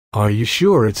Are you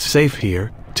sure it's safe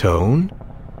here, Tone?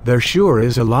 There sure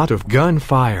is a lot of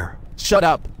gunfire. Shut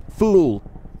up, fool.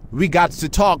 We got to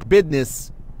talk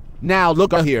business. Now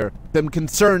look here, them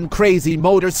concerned crazy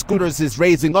motor scooters is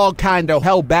raising all kind of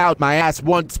hell about my ass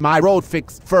wants my road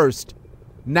fixed first.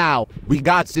 Now, we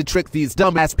got to trick these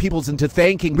dumbass peoples into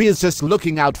thinking we is just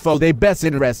looking out for their best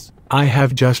interests. I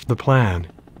have just the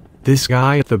plan. This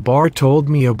guy at the bar told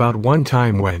me about one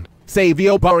time when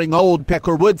Savio boring old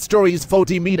Peckerwood stories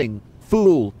forty meeting,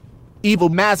 fool. Evil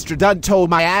master done told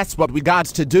my ass what we got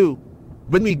to do.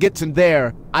 When we get in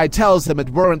there, I tells them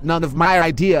it weren't none of my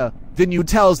idea. Then you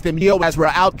tells them yo as we're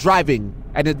out driving,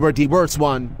 and it were the worst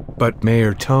one. But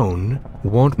Mayor Tone,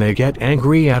 won't they get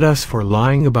angry at us for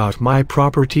lying about my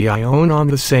property I own on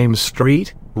the same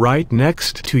street, right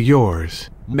next to yours?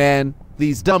 Man,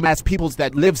 these dumbass peoples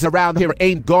that lives around here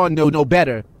ain't gonna know no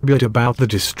better. But about the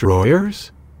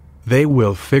destroyers? They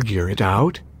will figure it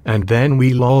out, and then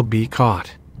we'll all be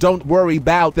caught. Don't worry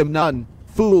about them none,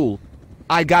 fool.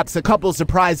 I got a couple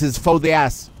surprises for the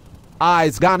ass.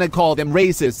 I's gonna call them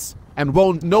racists, and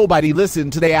won't nobody listen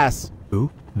to the ass.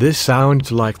 Ooh, this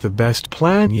sounds like the best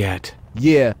plan yet.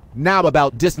 Yeah, now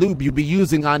about this lube you be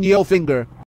using on your finger.